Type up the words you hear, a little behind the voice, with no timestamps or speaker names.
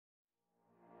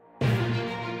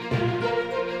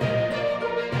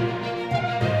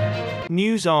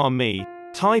NewsRme,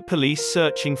 Thai police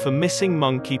searching for missing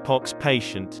monkeypox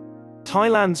patient.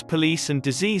 Thailand's Police and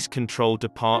Disease Control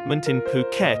Department in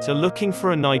Phuket are looking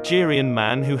for a Nigerian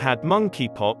man who had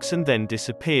monkeypox and then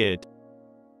disappeared.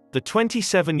 The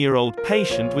 27-year-old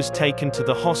patient was taken to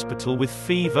the hospital with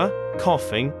fever,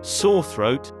 coughing, sore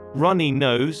throat, runny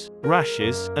nose,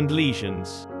 rashes, and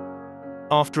lesions.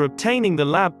 After obtaining the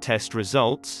lab test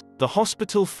results, the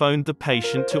hospital phoned the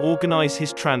patient to organize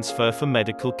his transfer for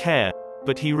medical care,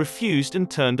 but he refused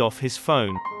and turned off his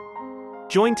phone.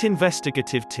 Joint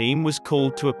investigative team was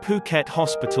called to a Phuket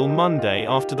hospital Monday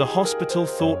after the hospital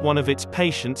thought one of its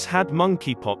patients had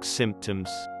monkeypox symptoms.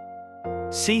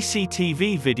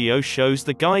 CCTV video shows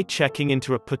the guy checking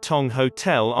into a Patong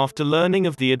hotel after learning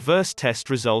of the adverse test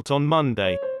result on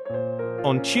Monday.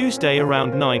 On Tuesday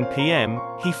around 9 p.m.,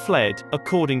 he fled,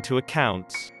 according to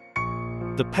accounts.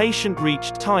 The patient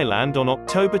reached Thailand on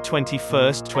October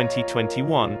 21,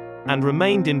 2021, and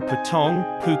remained in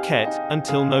Patong, Phuket,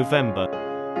 until November.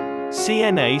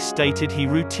 CNA stated he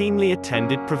routinely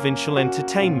attended provincial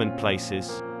entertainment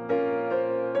places.